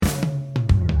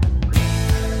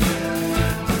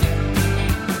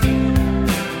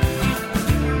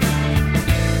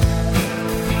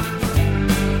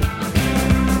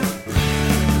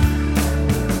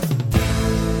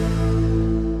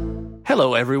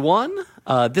Hello, everyone.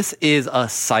 This is a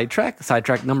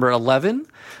sidetrack number 11.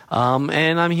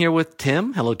 And I'm here with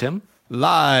Tim. Hello, Tim.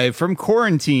 Live from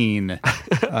quarantine.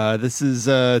 This is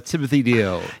Timothy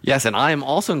Deal. Yes, and I am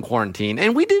also in quarantine.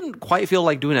 And we didn't quite feel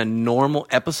like doing a normal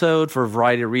episode for a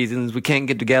variety of reasons. We can't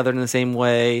get together in the same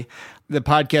way. The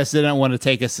podcast didn't want to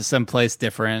take us to someplace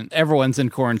different. Everyone's in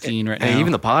quarantine right now. And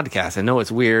even the podcast. I know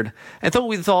it's weird. And so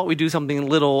we thought we'd do something a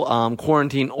little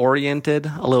quarantine-oriented,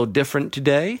 a little different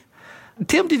today.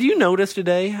 Tim, did you notice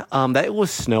today that it was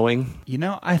snowing? You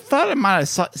know, I thought I might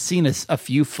have seen a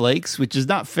few flakes, which is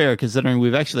not fair considering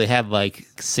we've actually had like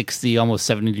 60, almost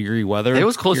 70-degree weather. It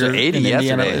was close to 80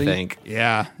 yesterday, I think.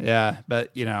 Yeah.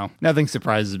 But, you know, nothing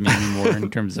surprises me anymore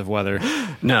in terms of weather.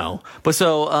 No. But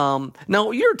so,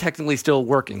 no, you're technically still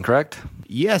working, correct?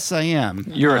 Yes, I am.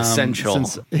 You're essential.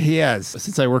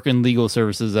 Since I work in legal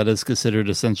services, that is considered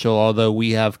essential, although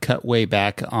we have cut way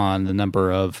back on the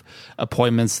number of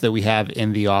appointments that we have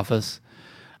in the office.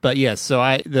 But yes,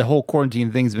 so the whole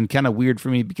quarantine thing's been kind of weird for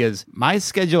me because my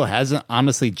schedule hasn't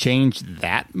honestly changed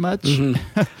that much.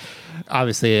 Mm-hmm.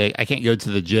 Obviously, I can't go to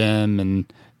the gym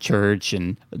and church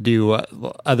and do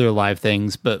other live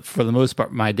things, but for the most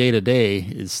part my day-to-day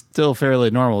is still fairly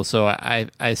normal. So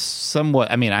I somewhat,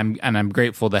 I mean, I'm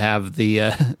grateful to have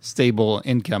the stable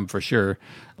income for sure,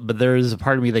 but there is a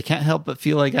part of me that can't help but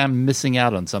feel like I'm missing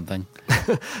out on something.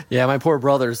 Yeah, my poor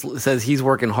brother says he's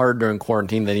working harder during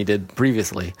quarantine than he did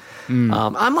previously.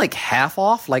 I'm like half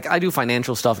off. Like I do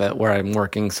financial stuff at where I'm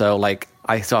working, so like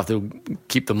I still have to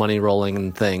keep the money rolling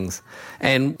and things,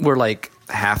 and we're like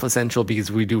half essential because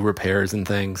we do repairs and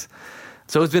things.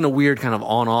 So it's been a weird kind of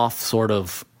on-off sort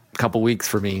of couple weeks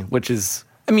for me, which is,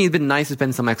 I mean, it's been nice to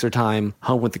spend some extra time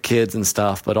home with the kids and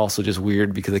stuff, but also just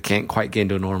weird because I can't quite get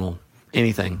into a normal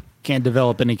anything. Can't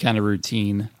develop any kind of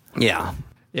routine. Yeah.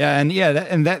 Yeah,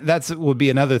 that's would be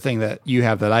another thing that you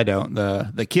have that I don't.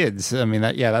 The kids. I mean,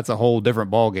 that's a whole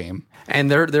different ball game.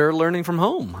 And they're learning from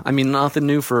home. I mean, nothing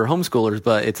new for homeschoolers,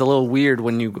 but it's a little weird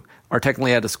when you are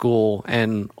technically at a school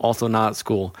and also not at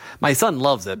school. My son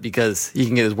loves it because he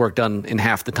can get his work done in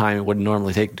half the time it would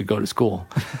normally take to go to school.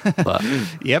 But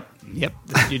Yep.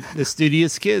 The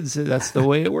studious kids. That's the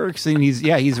way it works. And he's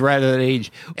right at that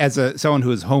age. As someone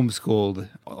who is homeschooled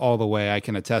all the way, I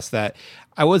can attest that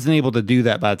I wasn't able to do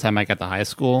that by the time I got to high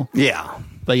school. Yeah.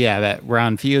 But yeah, that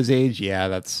around Fio's age, yeah,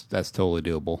 that's totally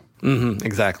doable. Mm-hmm,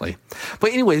 exactly.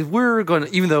 But anyways, we're going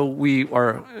to, even though you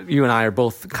and I are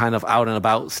both kind of out and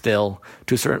about still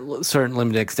to a certain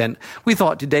limited extent, we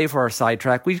thought today for our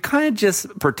sidetrack, we'd kind of just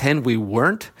pretend we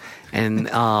weren't. And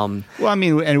well, I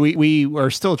mean, and we are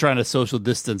still trying to social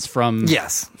distance from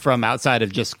outside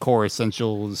of just core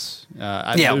essentials.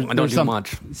 I don't do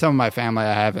much. Some of my family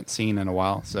I haven't seen in a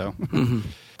while, so. Mm-hmm.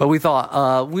 But we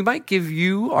thought we might give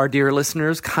you, our dear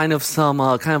listeners, kind of some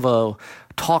kind of a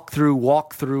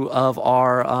walkthrough of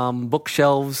our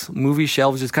bookshelves, movie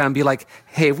shelves, just kind of be like,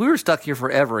 hey, if we were stuck here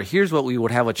forever, here's what we would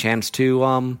have a chance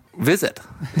to visit.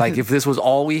 Like if this was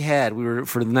all we had, we were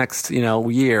for the next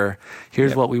year,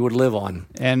 here's what we would live on.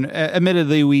 And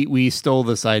admittedly, we stole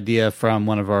this idea from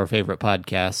one of our favorite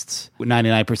podcasts,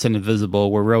 99%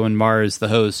 Invisible, where Rowan Mars, the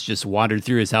host, just wandered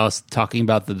through his house talking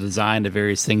about the design of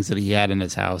various things that he had in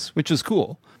his house, which was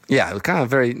cool. Yeah, it was kind of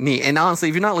very neat. And honestly,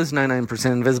 if you're not listening to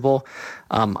 99% Invisible,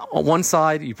 on one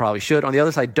side, you probably should. On the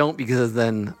other side, don't, because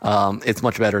then it's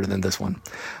much better than this one.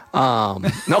 No.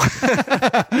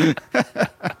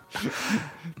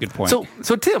 Good point.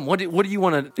 So Tim, what do you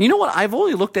want to? You know what? I've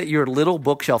only looked at your little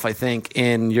bookshelf, I think,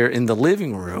 in the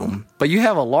living room, but you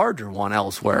have a larger one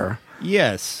elsewhere.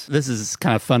 Yes, this is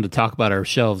kind of fun to talk about our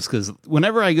shelves because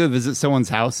whenever I go visit someone's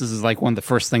house, this is like one of the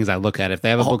first things I look at. If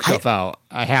they have a bookshelf out,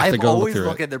 I have to go look through it. I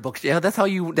always look at their books. Yeah, that's how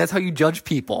you judge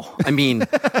people. I mean,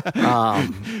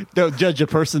 don't judge a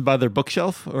person by their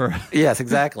bookshelf, or yes,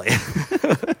 exactly.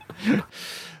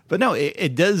 But no,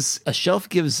 it does. A shelf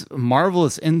gives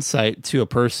marvelous insight to a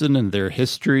person and their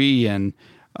history and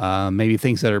maybe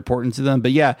things that are important to them.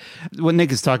 But yeah, what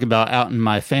Nick is talking about out in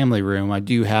my family room, I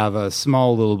do have a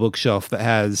small little bookshelf that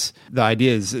has, the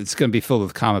idea is it's going to be filled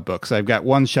with comic books. I've got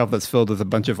one shelf that's filled with a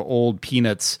bunch of old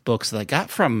Peanuts books that I got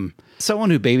from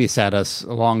someone who babysat us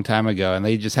a long time ago, and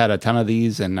they just had a ton of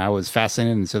these, and I was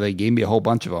fascinated, and so they gave me a whole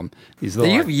bunch of them. These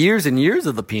little, you have years and years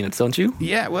of the Peanuts, don't you?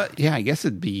 Yeah, well, yeah, I guess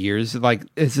it'd be years. Like,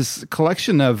 it's this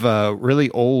collection of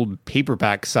really old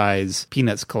paperback size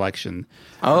Peanuts collection.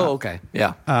 Oh, okay,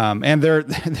 yeah. And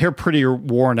they're pretty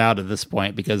worn out at this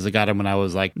point because I got them when I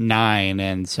was like 9,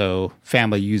 and so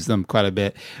family used them quite a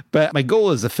bit. But my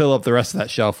goal is to fill up the rest of that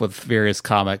shelf with various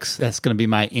comics. That's going to be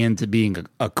my end to being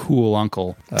a cool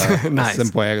uncle. Nice. At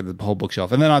some point, I got the whole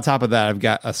bookshelf. And then on top of that, I've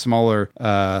got a smaller,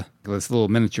 this little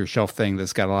miniature shelf thing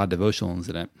that's got a lot of devotionals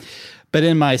in it. But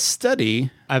in my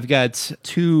study, I've got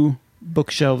 2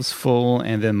 bookshelves full,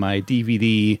 and then my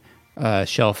DVD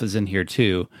shelf is in here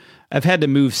too. I've had to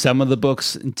move some of the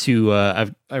books into,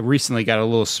 I recently got a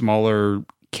little smaller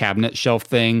cabinet shelf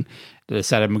thing that I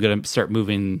decided I'm going to start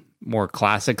moving more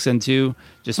classics into,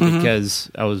 just because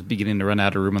I was beginning to run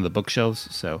out of room on the bookshelves.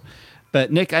 So,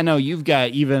 but Nick, I know you've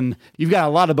got a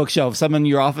lot of bookshelves, some in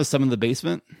your office, some in the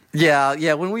basement.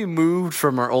 Yeah. When we moved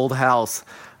from our old house,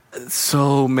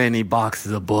 so many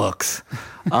boxes of books.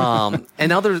 And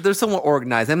now they're somewhat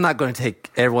organized. I'm not going to take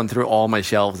everyone through all my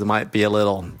shelves. It might be a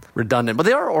little redundant, but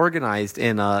they are organized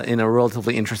in a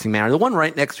relatively interesting manner. The one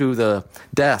right next to the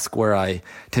desk where I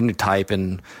tend to type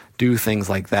and do things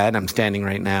like that, and I'm standing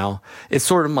right now, it's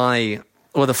sort of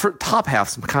the top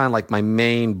half's kind of like my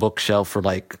main bookshelf for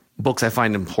like books I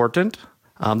find important.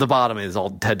 The bottom is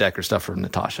all Ted Dekker stuff from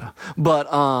Natasha. But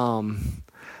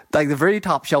like the very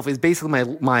top shelf is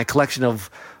basically my collection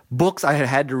of books I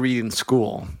had to read in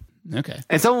school. Okay.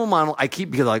 And some of them I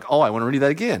keep because like, I want to read that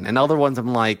again. And other ones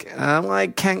I'm like, I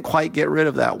can't quite get rid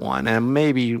of that one. And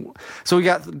maybe, so we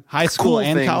got high school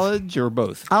and things. College or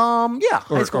both?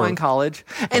 High school and college.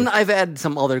 And I've added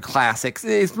some other classics.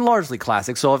 It's largely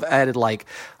classics. So I've added like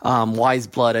Wise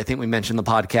Blood. I think we mentioned the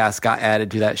podcast got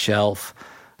added to that shelf.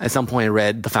 At some point I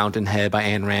read The Fountainhead by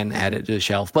Ayn Rand, added to the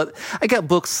shelf. But I got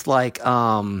books like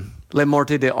Le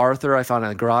Morte de Arthur I found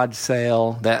at a garage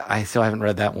sale. That I still haven't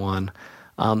read that one.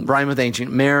 Rhyme of the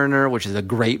Ancient Mariner, which is a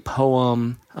great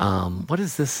poem. What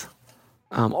is this?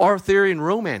 Arthurian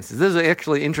Romances. This is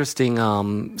actually interesting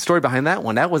story behind that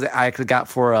one. That was I actually got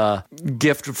for a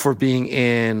gift for being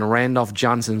in Randolph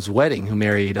Johnson's wedding, who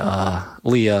married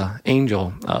Leah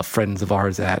Angel, friends of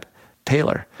ours at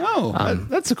Taylor. Oh,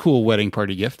 that's a cool wedding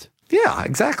party gift. Yeah,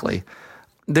 exactly.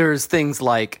 There's things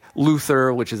like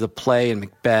Luther, which is a play, and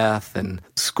Macbeth, and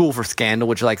School for Scandal,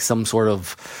 which is like some sort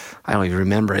of, I don't even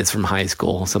remember, it's from high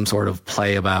school, some sort of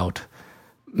play about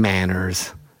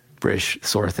manners, British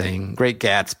sort of thing. Great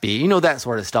Gatsby, that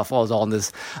sort of stuff. All in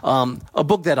this. A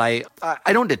book that I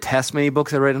don't detest many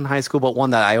books I read in high school, but one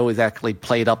that I always actually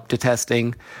played up to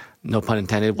testing, no pun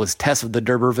intended, was Tess of the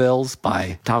D'Urbervilles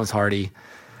by Thomas Hardy.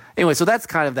 Anyway, so that's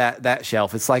kind of that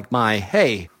shelf. It's like my,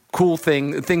 hey, cool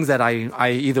things that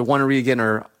I either want to read again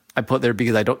or I put there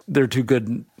because they're too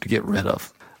good to get rid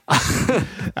of.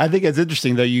 I think it's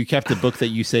interesting, though. You kept a book that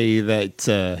you say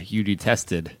that you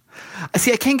detested.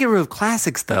 See, I can't get rid of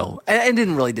classics, though. I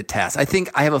didn't really detest. I think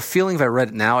I have a feeling if I read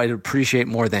it now, I'd appreciate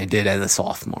more than I did as a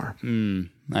sophomore.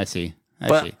 I see.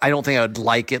 But I don't think I would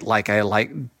like it like I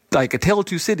like A Tale of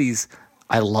Two Cities.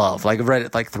 I love. Like I've read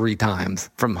it like 3 times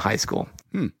from high school.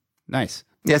 Nice.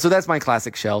 Yeah, so that's my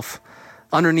classic shelf.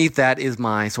 Underneath that is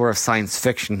my sort of science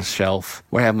fiction shelf,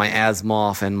 where I have my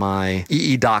Asimov and my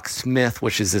E.E. Doc Smith,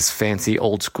 which is this fancy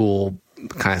old school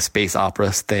kind of space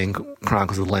opera thing,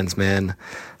 Chronicles of the Lensman,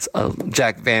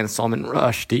 Jack Van Salman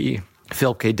Rushdie,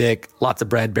 Philip K. Dick, lots of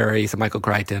Bradbury, some Michael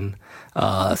Crichton,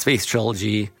 Space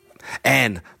Trilogy,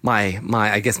 and my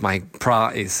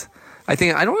prize. I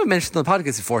think I don't have mentioned on the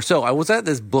podcast before. So I was at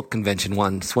this book convention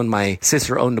once when my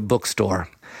sister owned a bookstore.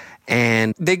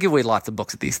 And they give away lots of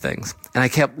books at these things. And I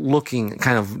kept looking,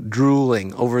 kind of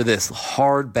drooling over this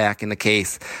hardback in the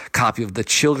case copy of The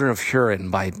Children of Hurin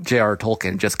by J.R.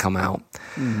 Tolkien just come out.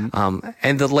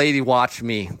 And the lady watched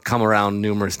me come around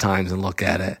numerous times and look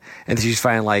at it. And she's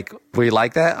finally like, will you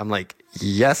like that? I'm like,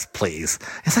 yes, please.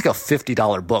 It's like a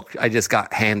 $50 book I just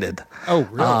got handed. Oh,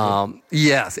 really?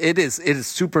 Yes, it is. It is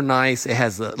super nice. It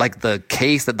has the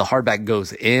case that the hardback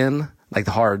goes in. Like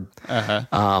the hard,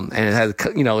 and it has,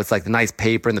 it's like the nice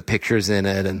paper and the pictures in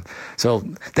it. And so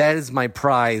that is my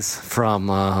prize from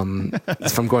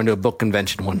going to a book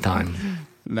convention one time.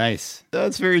 Nice.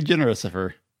 That's very generous of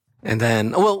her. And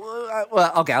then,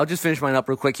 okay, I'll just finish mine up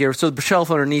real quick here. So the shelf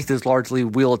underneath is largely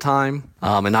Wheel of Time,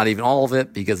 and not even all of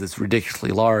it because it's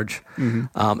ridiculously large.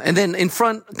 And then in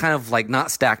front, kind of like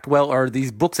not stacked well, are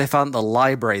these books I found in the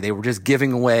library. They were just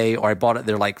giving away, or I bought it.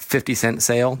 They're like 50-cent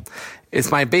sale. It's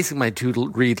basically my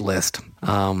to-read list.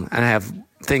 And I have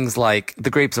things like The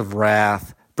Grapes of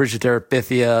Wrath, Bridge of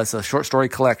Terabithia, it's a short story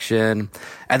collection,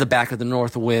 At the Back of the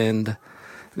North Wind,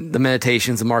 The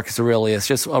Meditations of Marcus Aurelius,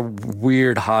 just a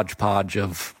weird hodgepodge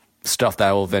of stuff that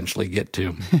I will eventually get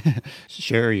to.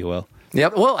 Sure you will.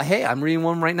 Yep. Well, hey, I'm reading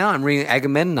one right now. I'm reading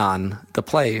Agamemnon, the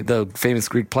play, the famous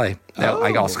Greek play that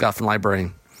I also got from the library.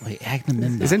 Wait,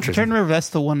 Agamemnon. It's interesting. I'm trying to remember if that's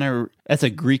the one that's a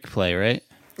Greek play, right?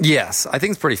 Yes, I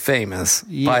think it's pretty famous.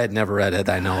 Yeah. But I had never read it,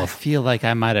 I know of. I feel like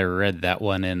I might have read that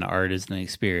one in Art as an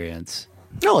Experience.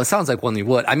 No, it sounds like one you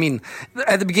would. I mean,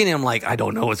 at the beginning, I'm like, I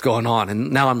don't know what's going on.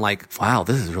 And now I'm like, wow,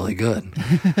 this is really good.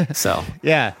 So,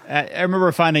 Yeah, I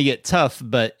remember finding it tough,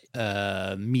 but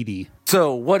meaty.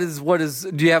 so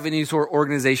do you have any sort of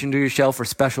organization to your shelf or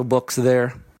special books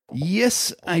there?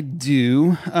 Yes, I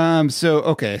do.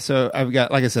 So I've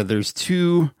got, like I said, there's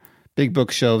two big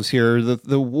bookshelves here.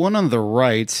 The one on the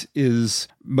right is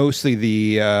mostly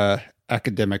the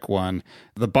academic one.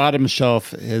 The bottom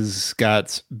shelf has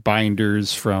got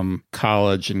binders from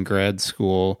college and grad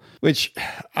school, which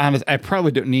I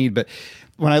probably don't need, but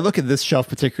when I look at this shelf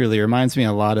particularly, it reminds me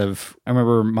a lot of, I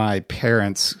remember my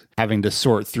parents having to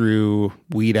sort through,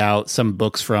 weed out some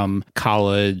books from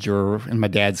college, or in my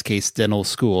dad's case, dental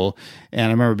school. And I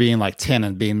remember being like 10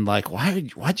 and being like,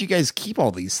 why'd you guys keep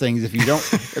all these things if you don't,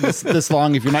 this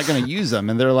long, if you're not going to use them?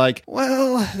 And they're like,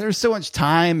 well, there's so much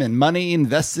time and money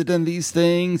invested in these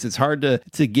things. It's hard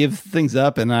to give things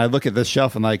up. And I look at this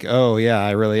shelf and like, oh yeah,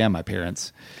 I really am my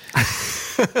parents.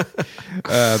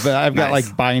 But I've got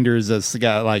like binders that's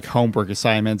got like homework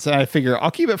assignments, and I figure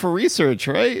I'll keep it for research,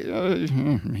 right?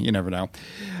 You never know.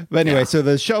 But anyway, so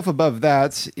the shelf above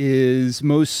that is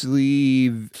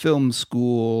mostly film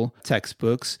school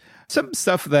textbooks. Some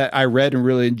stuff that I read and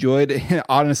really enjoyed.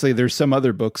 Honestly, there's some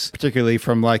other books, particularly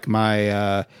from like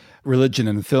my religion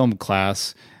and film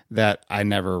class, that I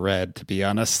never read, to be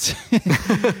honest,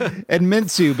 and meant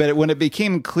to. But when it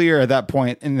became clear at that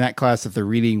point in that class that the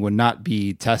reading would not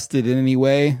be tested in any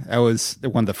way, that was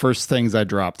one of the first things I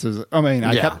dropped. It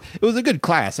was a good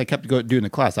class. I kept doing the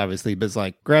class, obviously, but it's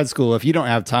like grad school. If you don't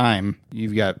have time,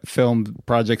 you've got film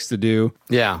projects to do.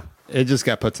 Yeah. It just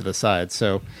got put to the side.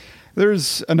 So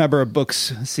there's a number of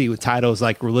books, with titles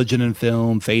like Religion and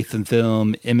Film, Faith and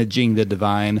Film, Imaging the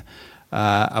Divine.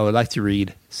 I would like to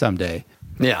read someday.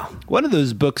 Yeah. One of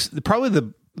those books, probably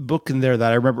the book in there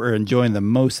that I remember enjoying the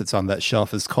most that's on that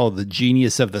shelf, is called The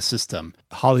Genius of the System,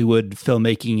 Hollywood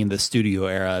Filmmaking in the Studio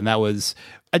Era. And I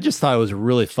just thought it was a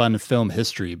really fun film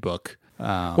history book.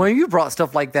 Well, you brought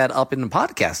stuff like that up in the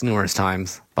podcast numerous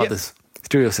times about this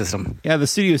studio system. Yeah, the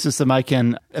studio system,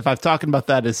 if I'm talking about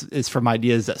that, is from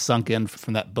ideas that sunk in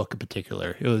from that book in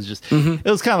particular. It was just, it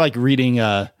was kind of like reading,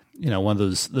 one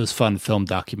of those fun film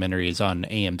documentaries on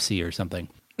AMC or something.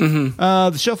 Mm-hmm.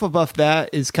 The shelf above that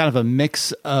is kind of a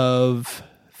mix of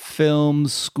film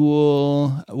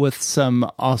school with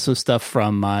some also stuff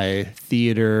from my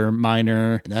theater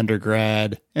minor and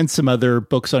undergrad, and some other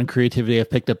books on creativity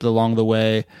I've picked up along the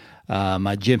way.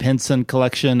 My Jim Henson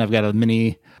collection. I've got a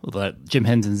mini Jim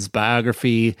Henson's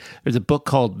biography. There's a book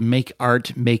called Make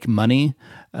Art, Make Money.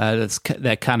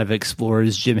 That kind of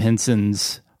explores Jim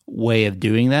Henson's way of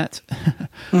doing that,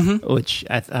 which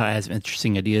I thought has some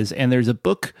interesting ideas. And there's a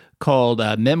book called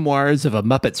Memoirs of a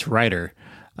Muppets Writer,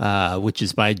 which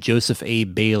is by Joseph A.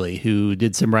 Bailey, who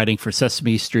did some writing for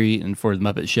Sesame Street and for The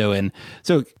Muppet Show. And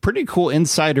so pretty cool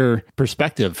insider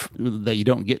perspective that you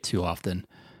don't get too often.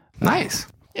 Nice.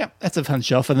 Yeah, that's a fun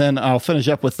shelf. And then I'll finish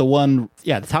up with the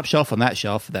top shelf on that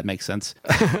shelf, if that makes sense,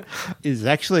 is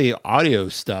actually audio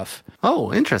stuff.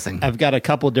 Oh, interesting. I've got a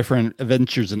couple different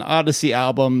Adventures in Odyssey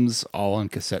albums, all on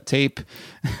cassette tape,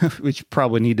 which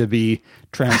probably need to be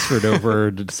transferred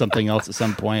over to something else at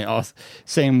some point.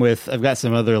 Same with, I've got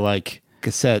some other like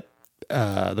cassette,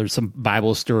 there's some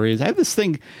Bible stories. I have this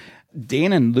thing,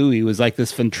 Dan and Louie was like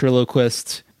this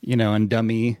ventriloquist, and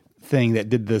dummy thing that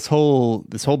did this whole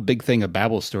big thing of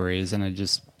Bible stories, and I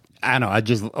just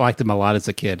liked them a lot as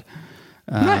a kid.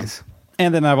 Nice.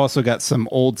 And then I've also got some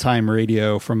old time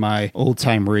radio from my old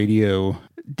time radio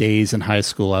days in high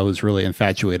school. I was really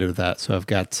infatuated with that, so I've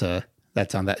got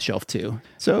that's on that shelf too.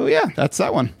 So yeah, that's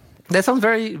that one. That sounds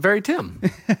very, very Tim.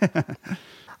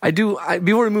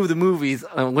 Before we move the movies,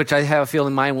 which I have a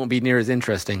feeling mine won't be near as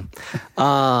interesting.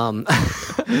 The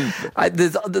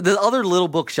other little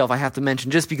bookshelf I have to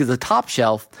mention, just because the top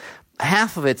shelf,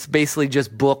 half of it's basically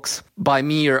just books by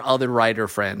me or other writer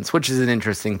friends, which is an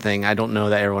interesting thing. I don't know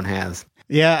that everyone has.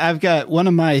 Yeah, I've got one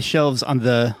of my shelves on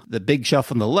the big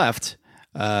shelf on the left.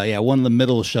 One of the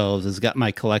middle shelves has got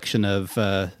my collection of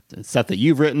stuff that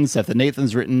you've written, stuff that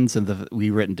Nathan's written, some that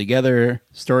we've written together,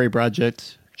 Story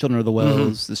Project, Children of the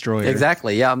Wells, Destroyer.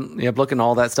 Exactly. Yeah, I'm looking at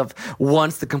all that stuff.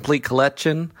 Once the complete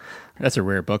collection. That's a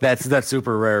rare book. That's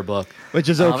super rare book. Which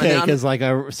is okay, because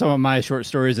some of my short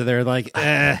stories are there like,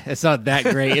 it's not that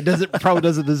great. It probably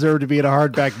doesn't deserve to be in a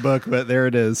hardback book, but there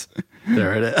it is.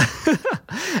 There it is.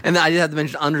 And then I just have to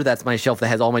mention, under that's my shelf that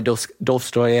has all my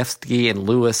Dostoevsky and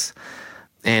Lewis,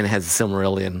 and it has the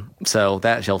Silmarillion. So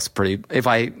that shelf's pretty. If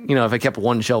I kept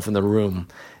one shelf in the room,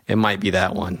 it might be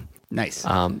that one. Nice.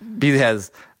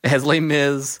 It has Les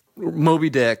Mis, Moby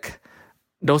Dick,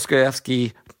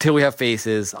 Dostoevsky, Till We Have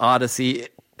Faces, Odyssey,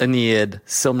 Aeneid,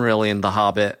 Silmarillion, The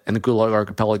Hobbit, and the Gulag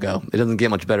Archipelago. It doesn't get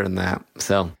much better than that.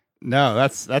 So No,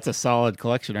 that's a solid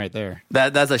collection right there.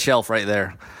 that's a shelf right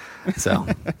there.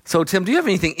 So Tim, do you have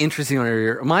anything interesting on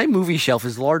your? My movie shelf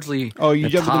is largely. Oh, you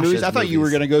jumped to the movies? Natasha's I thought you were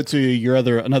movies. going to go to your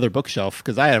another bookshelf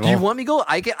because I have. Do you want me to go?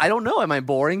 I don't know. Am I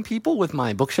boring people with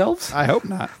my bookshelves? I hope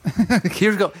not.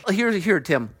 Here,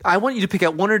 Tim. I want you to pick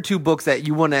out one or two books that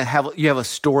you want to have. You have a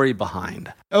story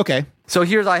behind. Okay. So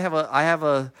here's I have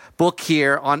a book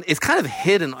here on. It's kind of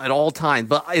hidden at all times,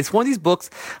 but it's one of these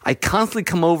books I constantly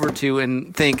come over to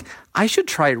and think I should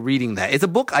try reading that. It's a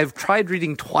book I've tried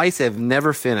reading twice. I've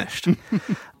never finished,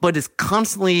 but it's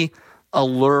constantly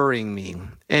alluring me.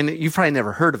 And you've probably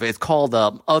never heard of it. It's called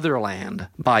Otherland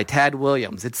by Tad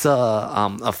Williams. It's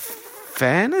a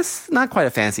fantasy, not quite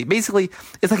a fantasy. Basically,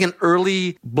 it's like an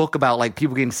early book about like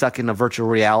people getting stuck in a virtual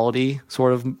reality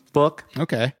sort of book.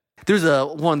 Okay. There's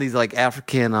one of these like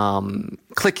African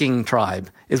clicking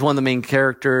tribe is one of the main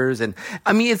characters, and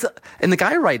I mean and the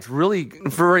guy writes really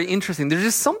very interesting. There's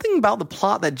just something about the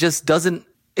plot that just doesn't.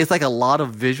 It's like a lot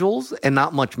of visuals and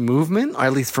not much movement, or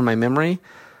at least from my memory.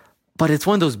 But it's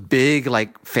one of those big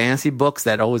like fantasy books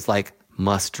that always like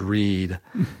must read,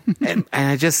 and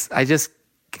I just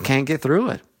can't get through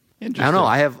it. I don't know.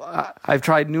 I've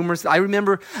tried numerous. I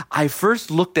remember I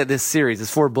first looked at this series, it's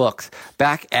 4 books,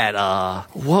 back at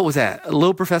what was that?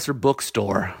 Little Professor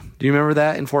Bookstore. Do you remember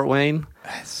that in Fort Wayne?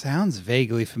 That sounds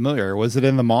vaguely familiar. Was it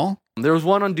in the mall? There was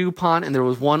one on DuPont, and there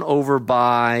was one over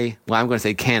by, well, I'm going to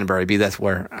say Canterbury, because that's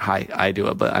where I do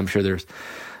it, but I'm sure there's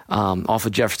off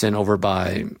of Jefferson over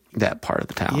by that part of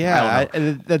the town. Yeah,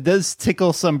 that does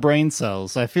tickle some brain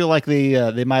cells. I feel like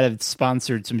they might have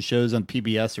sponsored some shows on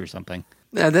PBS or something.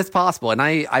 Yeah, that's possible. And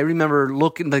I remember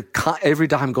looking every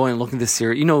time I'm going and looking at this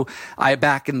series. You know,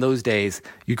 back in those days,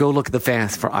 you go look at the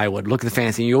fantasy. I would look at the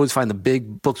fantasy, and you always find the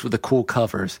big books with the cool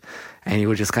covers, and you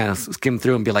would just kind of skim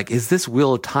through and be like, "Is this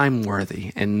Wheel of Time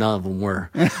worthy?" And none of them were,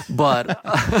 but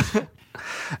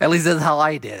at least that's how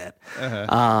I did it.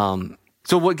 Uh-huh.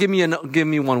 So, give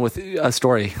me one with a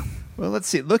story. Well, let's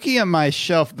see. Looking at my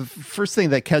shelf, the first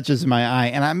thing that catches my eye,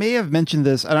 and I may have mentioned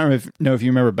this. I don't know if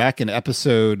you remember back in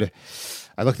episode.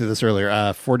 I looked at this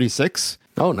earlier. 46.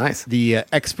 Oh, nice. The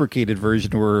expurgated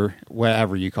version, or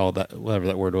whatever you called that, whatever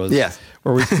that word was. Yes.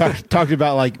 Where we talked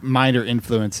about like minor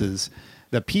influences.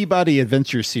 The Peabody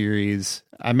Adventure series.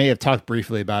 I may have talked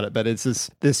briefly about it, but it's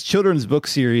this children's book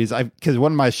series. Because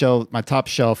one of my top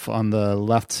shelf on the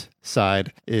left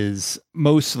side is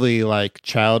mostly like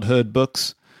childhood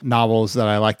books. Novels that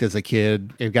I liked as a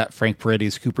kid. They've got Frank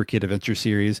Peretti's Cooper Kid Adventure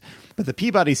series. But the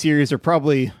Peabody series are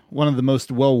probably one of the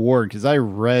most well-worn because I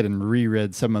read and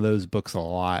reread some of those books a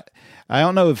lot. I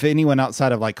don't know if anyone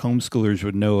outside of like homeschoolers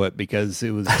would know it because it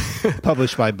was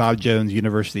published by Bob Jones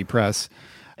University Press.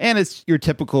 And it's your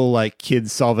typical like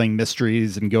kids solving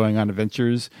mysteries and going on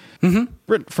adventures. Mm-hmm.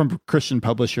 Written from a Christian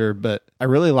publisher, but I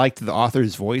really liked the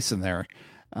author's voice in there.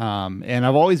 And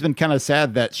I've always been kind of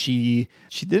sad that she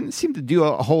didn't seem to do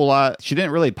a whole lot. She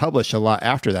didn't really publish a lot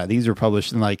after that. These were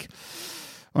published in like,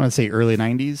 I want to say early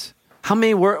 90s. How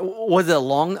many was it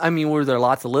long? I mean, were there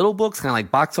lots of little books, kind of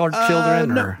like Box Art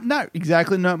Children? No, or? not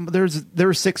exactly. No, there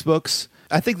were 6 books.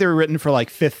 I think they were written for like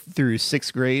 5th through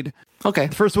 6th grade. Okay.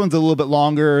 The first one's a little bit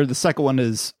longer. The second one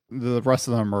the rest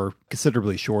of them are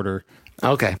considerably shorter.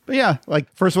 Okay. But yeah, like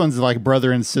first one's like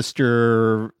brother and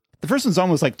sister. The first one's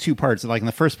almost like 2 parts. Like in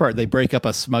the first part, they break up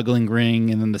a smuggling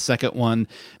ring. And then the second one,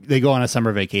 they go on a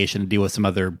summer vacation and deal with some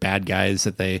other bad guys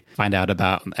that they find out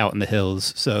about out in the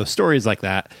hills. So stories like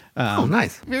that. Oh,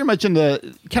 nice. Very much in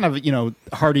the kind of,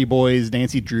 Hardy Boys,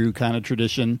 Nancy Drew kind of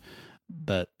tradition.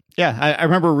 But yeah, I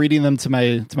remember reading them to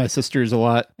my sisters a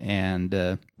lot.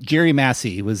 And Jerry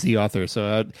Massey was the author.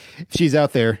 So if she's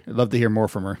out there, I'd love to hear more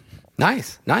from her.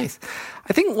 Nice.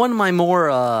 I think one of my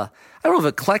more, I don't know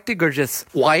if eclectic or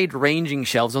just wide-ranging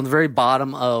shelves on the very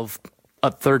bottom of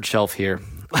a third shelf here.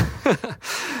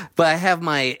 But I have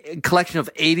my collection of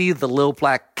 80 of the Little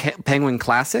Black Penguin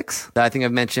classics that I think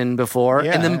I've mentioned before.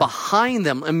 Yeah. And then behind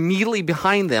them, immediately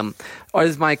behind them,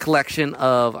 is my collection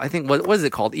of, I think, what is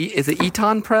it called? Is it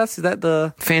Eton Press? Is that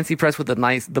the fancy press with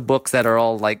the books that are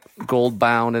all like gold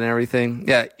bound and everything?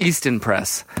 Yeah, Easton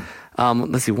Press.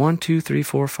 Let's see, 1, 2, 3,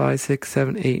 4, 5, 6,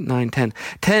 7, 8, 9, 10.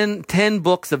 10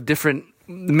 books of different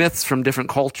myths from different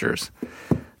cultures,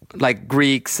 like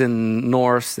Greeks and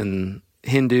Norse and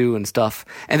Hindu and stuff.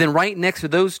 And then right next to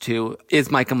those two is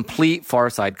my complete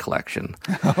Far Side collection.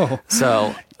 Oh,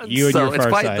 so you and your it's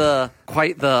Far Side.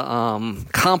 quite the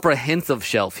comprehensive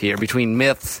shelf here between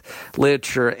myths,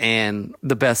 literature, and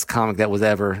the best comic that was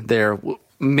ever there.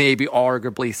 Maybe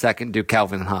arguably second to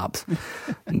Calvin and Hobbes,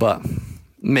 but.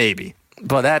 Maybe.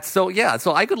 But that's so, yeah.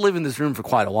 So I could live in this room for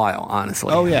quite a while,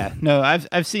 honestly. Oh yeah, no,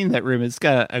 I've seen that room. It's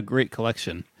got a great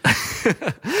collection.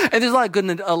 And there's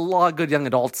a lot of good young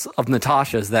adults of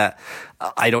Natasha's that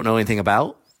I don't know anything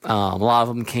about. A lot of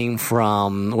them came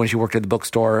from when she worked at the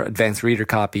bookstore, advanced reader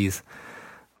copies,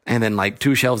 and then like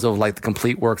 2 shelves of like the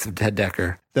complete works of Ted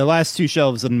Dekker. The last 2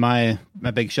 shelves in my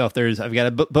big shelf, I've got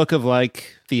a book of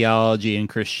like theology and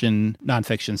Christian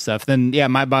nonfiction stuff. Then yeah,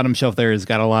 my bottom shelf there has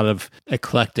got a lot of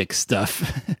eclectic stuff.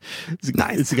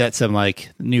 Nice. It's got some like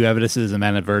New Evidences and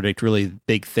Man of Verdict, really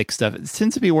big thick stuff. It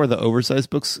tends to be where the oversized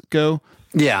books go.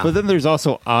 Yeah. But then there's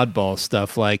also oddball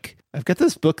stuff. Like I've got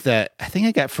this book that I think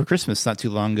I got for Christmas not too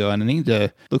long ago, and I need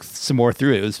to look some more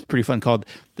through it. It was pretty fun, called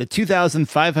The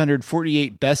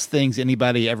 2,548 Best Things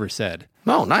Anybody Ever Said.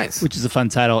 Oh, nice. Which is a fun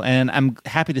title. And I'm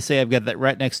happy to say I've got that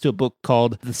right next to a book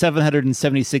called The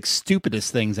 776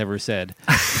 Stupidest Things Ever Said.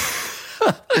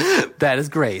 That is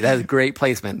great. That is great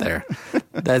placement there.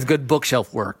 That is good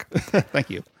bookshelf work. Thank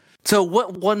you. So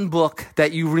what one book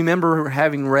that you remember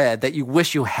having read that you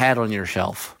wish you had on your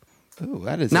shelf? Oh,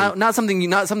 that is not something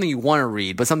you want to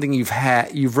read, but something you've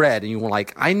read and you were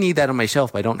like, I need that on my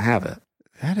shelf, but I don't have it.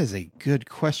 That is a good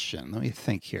question. Let me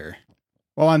think here.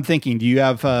 While I'm thinking, do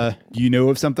you know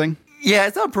of something? Yeah,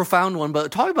 it's not a profound one,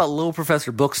 but talk about Little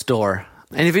Professor Bookstore.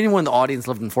 And if anyone in the audience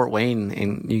lived in Fort Wayne,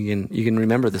 and you can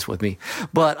remember this with me,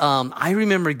 but I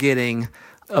remember getting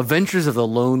Adventures of the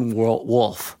Lone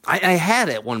Wolf. I had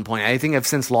it at one point. I think I've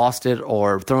since lost it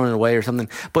or thrown it away or something.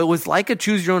 But it was like a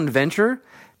choose your own adventure,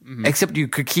 except you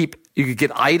could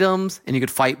get items and you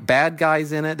could fight bad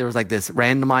guys in it. There was like this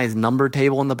randomized number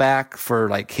table in the back for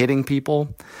like hitting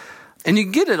people. And you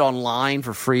can get it online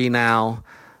for free now.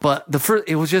 But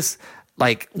it was just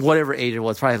like whatever age it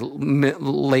was, probably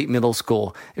late middle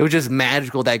school. It was just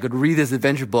magical that I could read this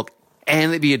adventure book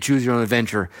and it'd be a choose your own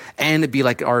adventure and it'd be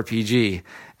like an RPG.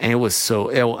 And it was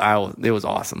it was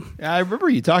awesome. Yeah, I remember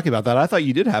you talking about that. I thought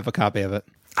you did have a copy of it.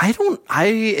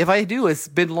 If I do, it's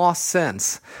been lost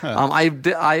since. Huh.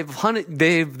 I've hunted,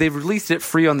 they've released it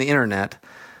free on the internet.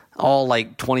 All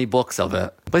like 20 books of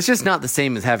it. But it's just not the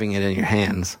same as having it in your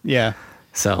hands. Yeah.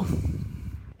 So.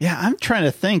 Yeah, I'm trying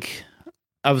to think.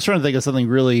 I was trying to think of something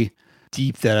really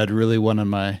deep that I'd really want on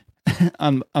my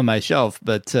on my shelf.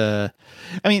 But I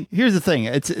mean, here's the thing.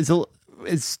 It's in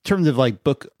terms of like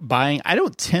book buying, I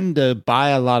don't tend to buy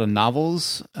a lot of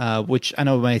novels, which I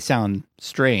know may sound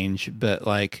strange, but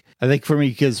like I think for me,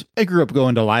 because I grew up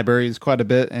going to libraries quite a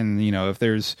bit, and if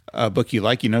there's a book you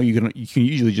like, you can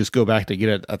usually just go back to get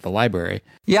it at the library.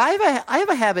 Yeah, I have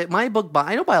a habit. I don't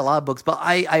buy a lot of books, but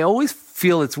I always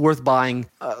feel it's worth buying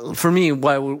for me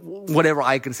whatever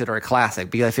I consider a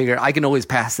classic, because I figure I can always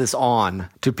pass this on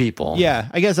to people. Yeah,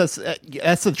 I guess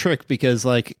that's the trick, because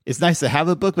like it's nice to have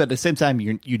a book, but at the same time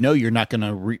you're not going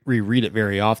to reread it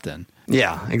very often.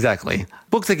 Yeah, exactly.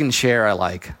 Books I can share, I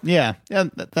like. Yeah,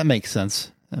 that makes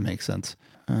sense. That makes sense.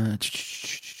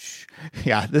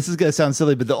 Yeah, this is going to sound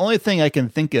silly, but the only thing I can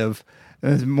think of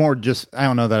is more just, I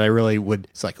don't know that I really would,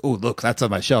 it's like, oh, look, that's on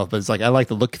my shelf, but it's like, I like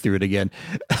to look through it again.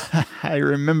 I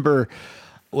remember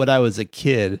when I was a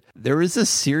kid, there was a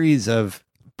series of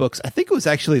books. I think it was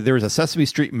there was a Sesame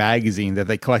Street magazine that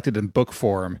they collected in book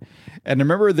form. And I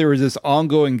remember there was this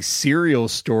ongoing serial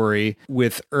story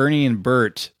with Ernie and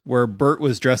Bert, where Bert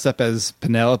was dressed up as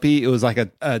Penelope. It was like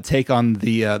a take on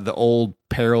the old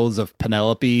perils of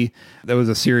Penelope. There was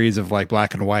a series of like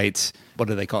black and white, what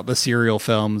do they call it? The serial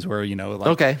films where,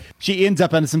 okay, she ends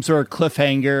up on some sort of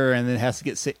cliffhanger and then has to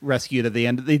get rescued at the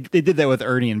end. They did that with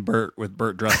Ernie and Bert, with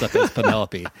Bert dressed up as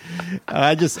Penelope.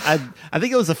 I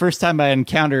think it was the first time I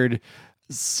encountered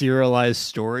serialized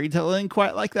storytelling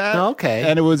quite like that. Okay.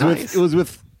 And it was nice.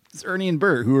 with Ernie and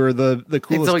Bert, who are the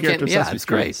coolest characters. Yeah, it's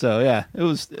great. So yeah, it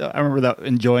was. I remember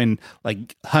enjoying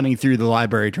like hunting through the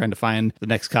library trying to find the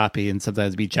next copy, and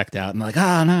sometimes be checked out and like,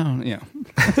 no,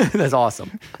 That's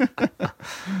awesome.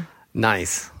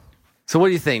 Nice. So what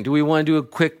do you think? Do we want to do a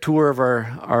quick tour of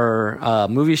our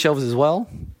movie shelves as well?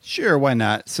 Sure, why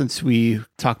not? Since we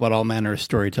talk about all manner of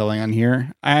storytelling on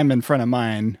here, I'm in front of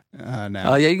mine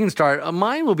now. Yeah, you can start.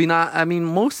 Mine will be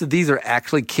most of these are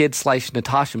actually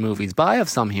kid/Natasha movies, but I have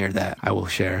some here that I will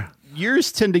share.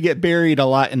 Yours tend to get buried a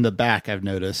lot in the back, I've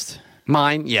noticed.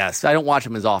 Mine, yes. I don't watch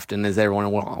them as often as everyone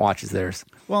watches theirs.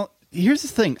 Well, here's the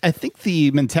thing. I think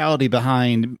the mentality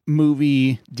behind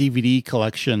movie DVD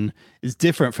collection is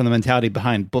different from the mentality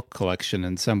behind book collection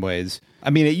in some ways. I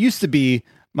mean, it used to be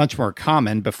much more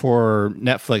common before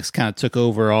Netflix kind of took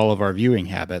over all of our viewing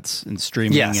habits and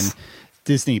streaming and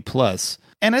Disney Plus.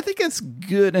 And I think it's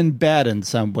good and bad in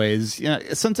some ways.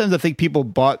 Sometimes I think people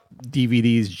bought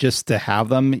DVDs just to have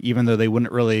them, even though they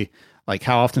wouldn't really Like,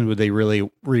 how often would they really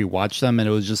rewatch them? And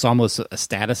it was just almost a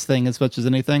status thing as much as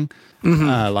anything.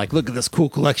 Like, look at this cool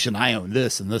collection. I own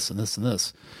this and this and this and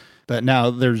this. But now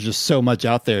there's just so much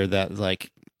out there that,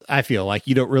 like, I feel like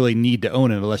you don't really need to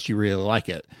own it unless you really like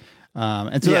it.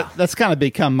 And so that's kind of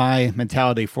become my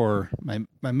mentality for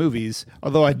my movies.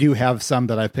 Although I do have some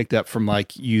that I picked up from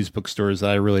like used bookstores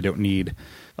that I really don't need,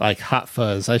 like Hot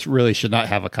Fuzz. I really should not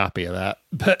have a copy of that,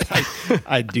 but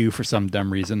I do for some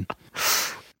dumb reason.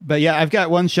 But yeah, I've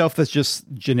got one shelf that's just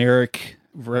generic,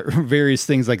 various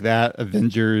things like that.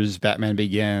 Avengers, Batman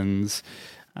Begins.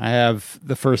 I have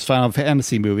the first Final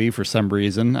Fantasy movie for some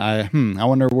reason. I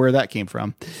wonder where that came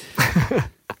from.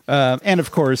 And of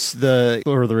course, the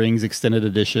Lord of the Rings Extended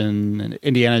Edition, and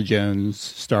Indiana Jones,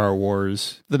 Star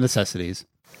Wars, the necessities.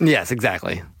 Yes,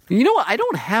 exactly. You know what? I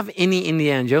don't have any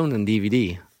Indiana Jones on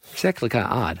DVD. It's actually kind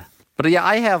of odd. But yeah,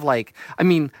 I have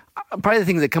probably the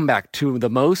things that come back to the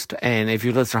most, and if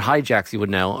you listen to Hijacks, you would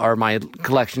know, are my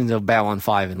collections of Babylon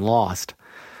 5 and Lost.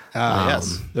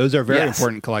 Yes, those are very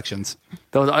important collections.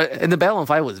 And the Babylon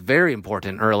 5 was very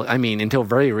important early. I mean, until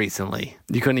very recently,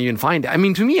 you couldn't even find it. I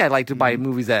mean, to me, I like to buy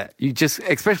movies that you just,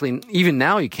 especially even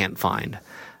now, you can't find.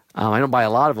 I don't buy a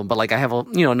lot of them, but like I have a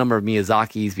number of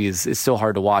Miyazaki's because it's so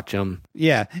hard to watch them.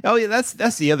 Yeah. Oh, yeah.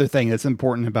 That's the other thing that's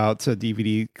important about a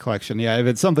DVD collection. Yeah, if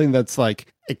it's something that's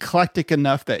like eclectic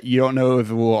enough that you don't know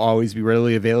if it will always be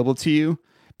readily available to you.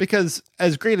 Because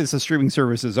as great as the streaming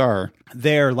services are,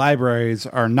 their libraries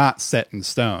are not set in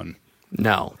stone.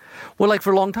 No. Well, like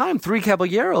for a long time, Three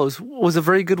Caballeros was a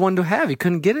very good one to have. You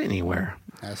couldn't get it anywhere.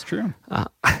 That's true.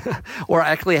 Or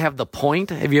actually, I have The Point.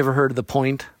 Have you ever heard of The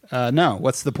Point? No.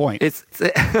 What's the point? It's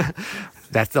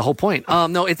that's the whole point.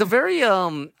 No, it's a very.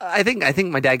 I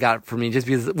think my dad got it for me just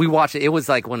because we watched it. It was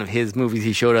like one of his movies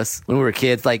he showed us when we were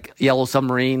kids, like Yellow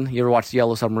Submarine. You ever watched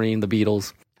Yellow Submarine? The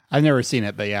Beatles. I've never seen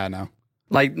it, but yeah, I know.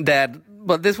 Like that,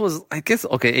 but this was, I guess,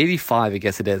 85, I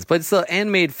guess it is. But it's an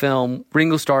animated film.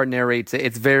 Ringo Starr narrates it.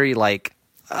 It's very like,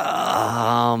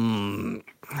 I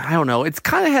don't know. It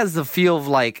kind of has the feel of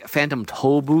like Phantom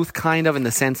Toll Booth, kind of, in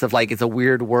the sense of like it's a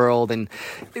weird world. And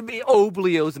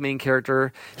Oblio's the main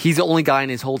character. He's the only guy in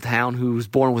his whole town who's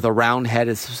born with a round head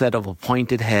instead of a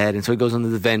pointed head. And so he goes on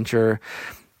this adventure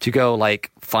to go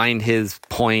like find his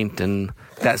point and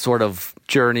that sort of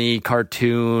journey,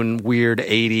 cartoon, weird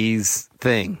 80s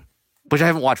thing, which I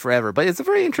haven't watched forever, but it's a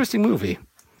very interesting movie.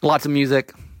 Lots of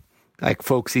music, like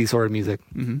folksy sort of music.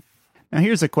 Mm-hmm. Now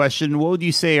here's a question. What would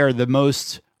you say are the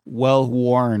most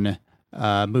well-worn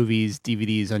movies,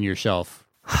 DVDs on your shelf?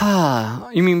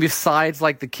 You mean besides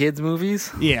like the kids'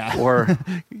 movies? Yeah. Or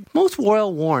most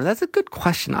well-worn? That's a good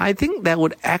question. I think that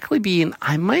would actually be, and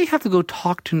I might have to go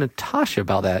talk to Natasha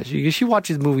about that. She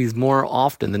watches movies more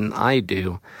often than I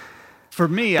do. For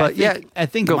me, I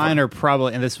think mine are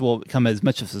probably, and this will come as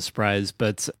much of a surprise,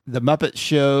 but The Muppet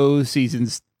Show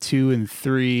seasons 2 and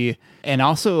 3, and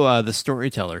also the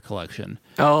Storyteller collection.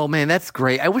 Oh man, that's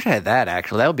great! I wish I had that.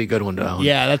 Actually, that would be a good one to own.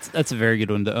 Yeah, that's a very good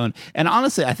one to own. And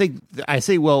honestly, I think I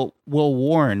say well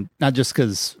worn, not just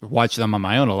because I watch them on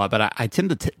my own a lot, but I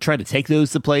tend to try to take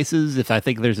those to places if I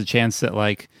think there's a chance that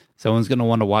like someone's going to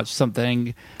want to watch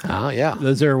something. Oh yeah,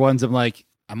 those are ones I'm like.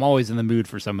 I'm always in the mood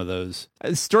for some of those.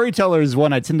 Storyteller is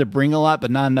one I tend to bring a lot, but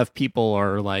not enough people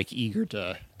are like eager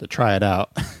to try it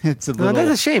out. It's a little.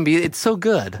 That's a shame. It's so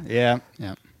good. Yeah.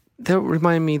 That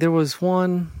reminded me. There was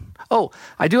one. Oh,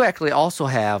 I do actually also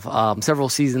have several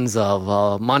seasons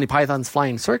of Monty Python's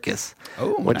Flying Circus,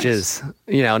 which is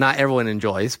not everyone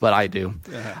enjoys, but I do.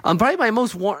 Probably my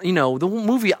most the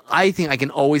movie I think I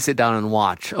can always sit down and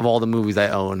watch of all the movies I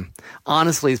own.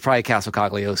 Honestly, is probably Castle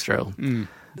Cagliostro.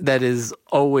 That is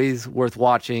always worth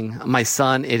watching. My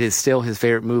son, it is still his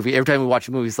favorite movie. Every time we watch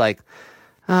a movie, he's like,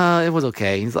 it was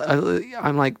okay. He's like,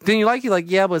 I'm like, didn't you like it? He's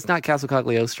like, yeah, but it's not Castle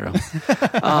Cagliostro.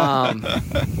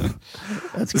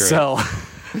 That's great. So,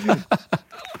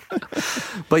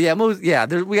 but yeah, we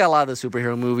got a lot of the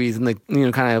superhero movies and the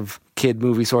kind of kid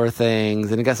movie sort of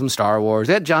things, and it got some Star Wars.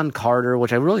 It had John Carter,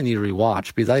 which I really need to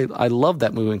rewatch because I loved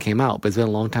that movie when it came out, but it's been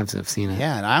a long time since I've seen it.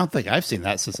 Yeah, and I don't think I've seen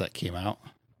that since that came out.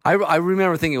 I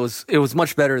remember thinking it was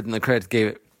much better than the credits gave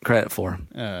it credit for.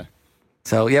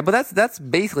 So yeah, but that's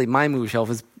basically my movie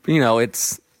shelf. Is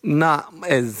it's not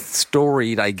as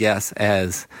storied, I guess,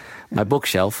 as my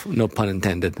bookshelf. No pun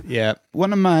intended. Yeah,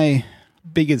 one of my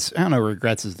biggest, I don't know,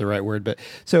 regrets is the right word, but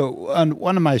so on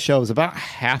one of my shelves, about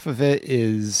half of it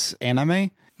is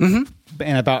anime, and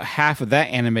about half of that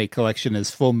anime collection is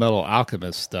Full Metal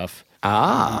Alchemist stuff.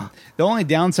 The only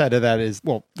downside of that is,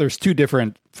 well, there's 2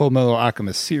 different Full Metal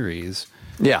Alchemist series.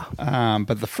 Yeah.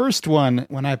 But the first one,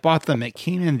 when I bought them, it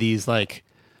came in these like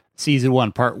season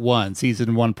 1, part 1,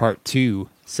 season 1, part 2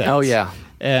 sets. Oh yeah.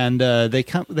 And they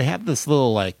have this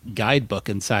little like guidebook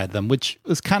inside them, which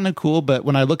was kind of cool. But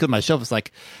when I look at my shelf, it's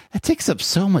like, it takes up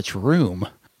so much room.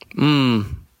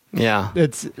 Yeah.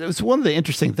 It's one of the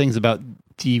interesting things about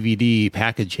DVD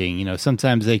packaging. You know,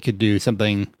 sometimes they could do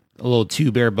something a little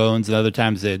too bare bones, and other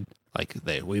times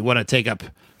we want to take up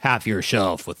half your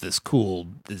shelf with this cool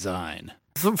design.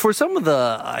 So for some of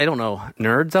the, I don't know,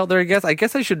 nerds out there, I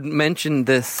guess I should mention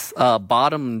this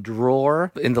bottom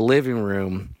drawer in the living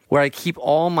room where I keep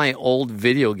all my old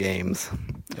video games.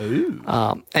 Ooh.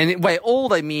 And by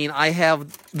old, I mean I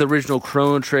have the original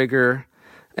Chrono Trigger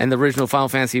and the original Final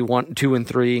Fantasy 1, 2, and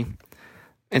 3,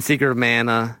 and Secret of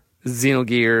Mana,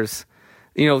 Xenogears,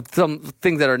 you know, some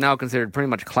things that are now considered pretty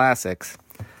much classics.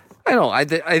 I know. I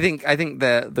think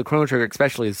that the Chrono Trigger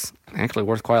especially is actually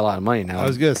worth quite a lot of money now. I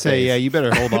was going to say, yeah, you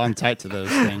better hold on tight to those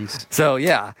things. So,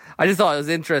 yeah, I just thought it was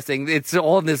interesting. It's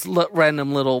all in this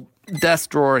random little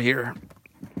desk drawer here.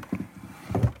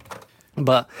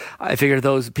 But I figured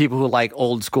those people who like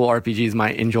old school RPGs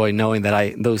might enjoy knowing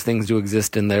that those things do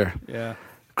exist in there. Yeah.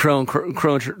 Chrono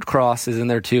Cross is in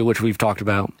there too, which we've talked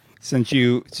about. Since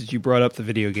you brought up the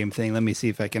video game thing, let me see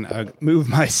if I can move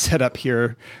my setup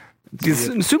here.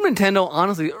 Super Nintendo,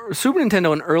 honestly, Super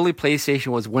Nintendo and early PlayStation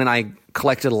was when I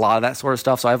collected a lot of that sort of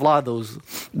stuff. So I have a lot of those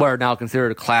what are now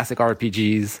considered classic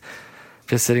RPGs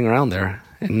just sitting around there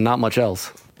and not much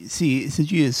else. See,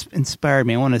 since you inspired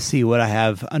me, I want to see what I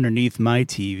have underneath my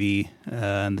TV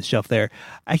on the shelf there.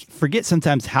 I forget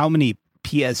sometimes how many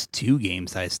PS2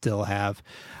 games I still have.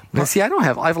 Now, see, I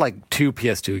have like 2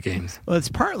 PS2 games. Well, it's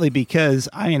partly because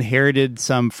I inherited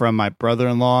some from my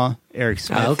brother-in-law, Eric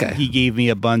Smith. Okay. He gave me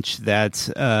a bunch that,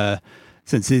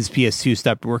 since his PS2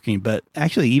 stopped working, but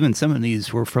actually even some of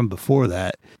these were from before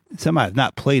that. Some I have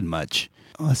not played much.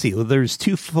 Let's see, well, there's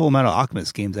 2 Full Metal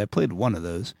Alchemist games. I played one of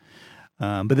those.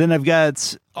 But then I've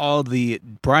got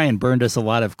Brian burned us a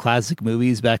lot of classic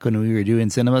movies back when we were doing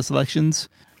cinema selections.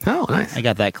 Oh, nice. I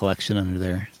got that collection under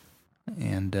there.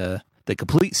 And the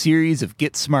complete series of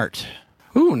Get Smart.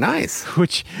 Ooh, nice.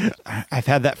 Which I've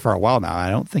had that for a while now. I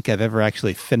don't think I've ever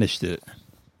actually finished it,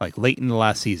 like late in the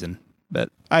last season. But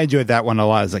I enjoyed that one a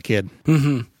lot as a kid.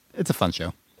 Mm-hmm. It's a fun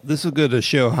show. This will go to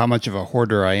show how much of a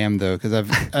hoarder I am, though, because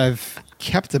I've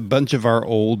kept a bunch of our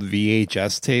old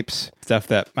VHS tapes, stuff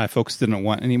that my folks didn't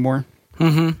want anymore.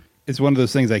 Mm-hmm. It's one of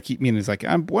those things I keep meaning. It's like,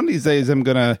 one of these days I'm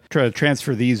going to try to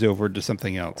transfer these over to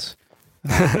something else.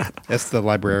 That's the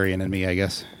librarian in me, I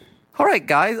guess. All right,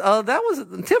 guys.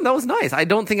 Tim, that was nice. I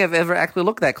don't think I've ever actually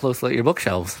looked that closely at your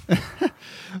bookshelves.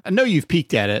 I know you've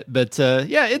peeked at it, but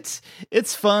yeah,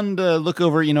 it's fun to look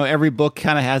over. You know, every book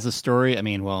kind of has a story. I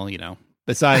mean, well, you know,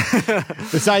 besides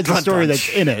the story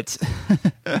that's in it.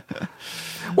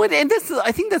 Well, and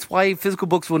I think that's why physical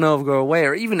books will never go away,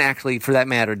 or even actually, for that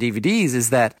matter, DVDs, is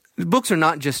that books are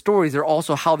not just stories, they're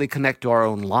also how they connect to our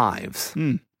own lives.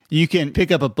 You can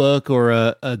pick up a book or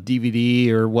a DVD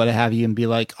or what have you and be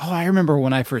like, oh, I remember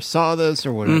when I first saw this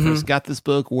or when I first got this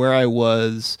book, where I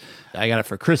was. I got it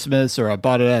for Christmas, or I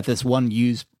bought it at this one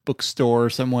used bookstore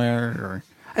somewhere.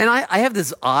 And I have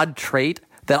this odd trait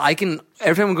that I can,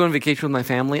 every time I'm going on vacation with my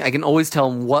family, I can always tell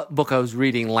them what book I was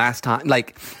reading last time,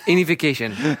 like any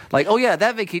vacation. Like, oh yeah,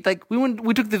 that vacation, like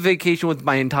we took the vacation with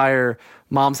my entire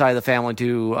mom's side of the family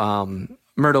to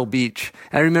Myrtle Beach.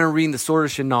 And I remember reading The Sword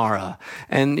of Shannara.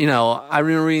 And, you know, I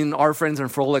remember reading Our Friends in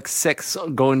Frolic 6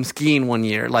 going skiing one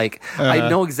year. Like, I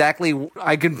know exactly,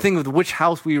 I can think of which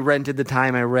house we rented the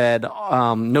time I read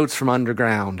Notes from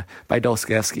Underground by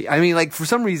Dostoevsky. I mean, like, for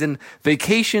some reason,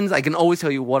 vacations, I can always tell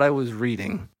you what I was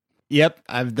reading. Yep,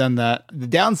 I've done that. The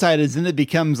downside is then it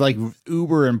becomes, like,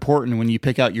 uber important when you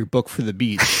pick out your book for the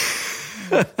beach.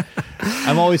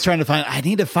 I'm always trying to I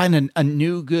need to find a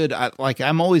new good,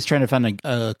 I'm always trying to find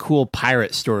a cool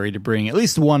pirate story to bring, at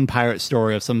least one pirate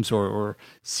story of some sort, or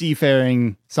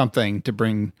seafaring something to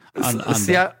bring on.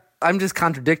 See, I'm just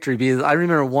contradictory, because I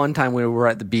remember one time we were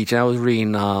at the beach and I was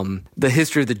reading The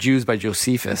History of the Jews by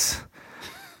Josephus.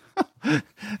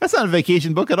 That's not a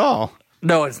vacation book at all.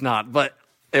 No, it's not, but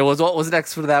it was what was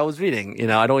next for that I was reading. You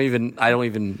know,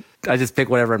 I just pick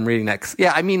whatever I'm reading next.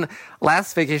 Yeah, I mean,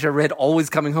 last vacation I read Always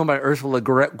Coming Home by Ursula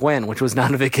Gwen, which was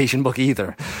not a vacation book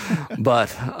either. But,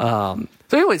 so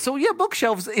anyway, so yeah,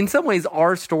 bookshelves in some ways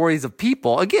are stories of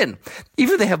people. Again,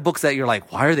 even if they have books that you're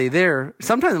like, why are they there?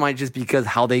 Sometimes it might just be because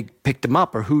how they picked them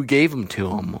up or who gave them to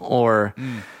them or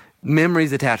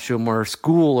memories attached to them or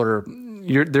school or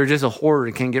they're just a hoarder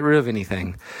and can't get rid of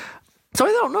anything. So I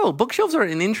don't know. Bookshelves are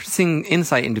an interesting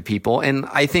insight into people. And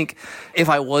I think if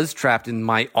I was trapped in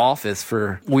my office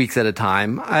for weeks at a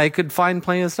time, I could find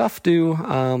plenty of stuff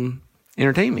to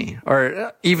entertain me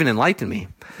or even enlighten me.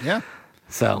 Yeah.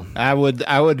 So I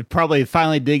would probably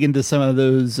finally dig into some of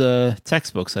those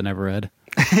textbooks I never read.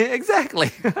 exactly.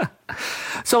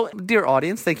 So, dear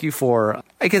audience, thank you for,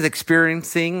 I guess,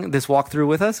 experiencing this walkthrough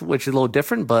with us, which is a little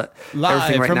different, but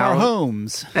Live right from now, our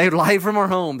homes. Live from our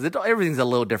homes. Everything's a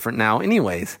little different now,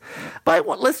 anyways. But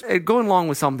let's go along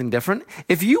with something different.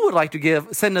 If you would like to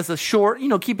send us a short,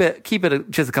 keep it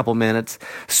just a couple minutes,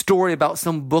 story about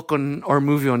some book or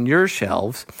movie on your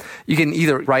shelves, you can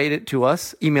either write it to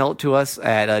us, email it to us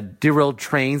at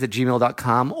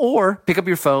derailedtrains@gmail.com, or pick up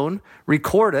your phone,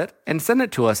 record it, and send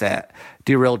it to us at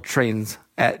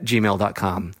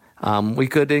derailedtrains@gmail.com. We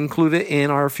could include it in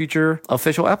our future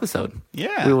official episode.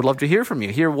 Yeah. We would love to hear from you.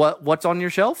 Hear what's on your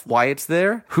shelf, why it's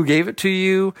there, who gave it to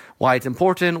you, why it's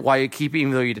important, why you keep it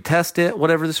even though you detest it,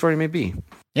 whatever the story may be.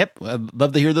 Yep. I'd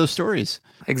love to hear those stories.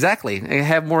 Exactly. And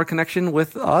have more connection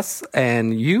with us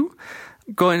and you.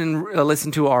 Go ahead and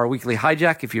listen to our weekly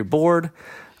hijack if you're bored.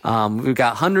 We've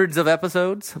got hundreds of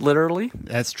episodes, literally.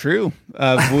 That's true.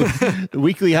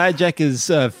 Weekly Hijack is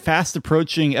fast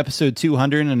approaching episode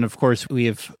 200. And of course, we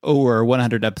have over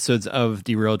 100 episodes of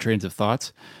Derailed Trains of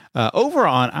Thoughts. Over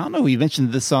on, I don't know if we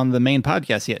mentioned this on the main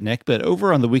podcast yet, Nick, but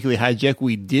over on the Weekly Hijack,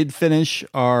 we did finish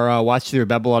our watch through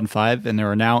Babylon 5, and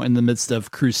are now in the midst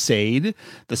of Crusade,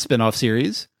 the spinoff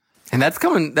series. And that's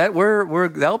coming.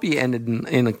 That'll be ended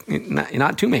in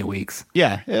not too many weeks.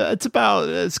 Yeah,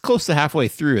 it's close to halfway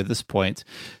through at this point.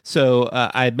 So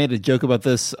I made a joke about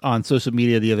this on social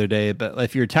media the other day. But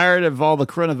if you're tired of all the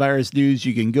coronavirus news,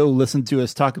 you can go listen to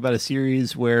us talk about a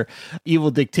series where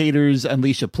evil dictators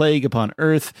unleash a plague upon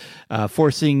Earth,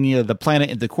 forcing the planet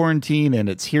into quarantine and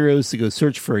its heroes to go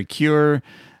search for a cure.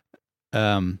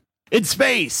 In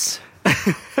space.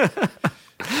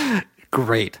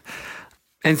 Great.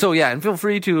 And so, and feel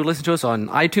free to listen to us on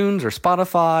iTunes or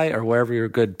Spotify or wherever your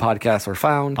good podcasts are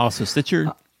found. Also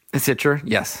Stitcher. Stitcher,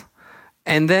 yes.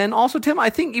 And then also, Tim, I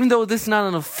think even though this is not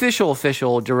an official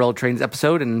Derailed Trains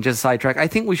episode and just a sidetrack, I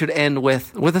think we should end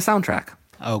with a soundtrack.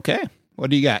 Okay.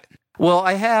 What do you got? Well,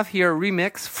 I have here a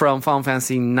remix from Final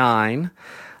Fantasy IX.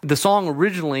 The song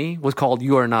originally was called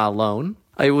You Are Not Alone.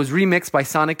 It was remixed by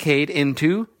Sonicade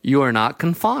into You Are Not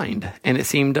Confined, and it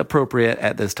seemed appropriate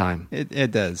at this time.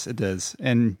 It does.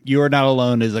 And You Are Not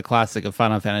Alone is a classic of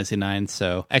Final Fantasy IX,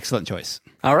 so excellent choice.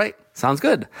 All right, sounds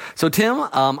good. So, Tim,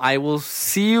 I will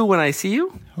see you when I see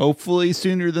you. Hopefully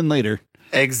sooner than later.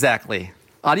 Exactly.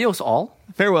 Adios, all.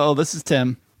 Farewell, this is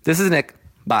Tim. This is Nick.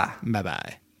 Bye.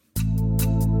 Bye-bye.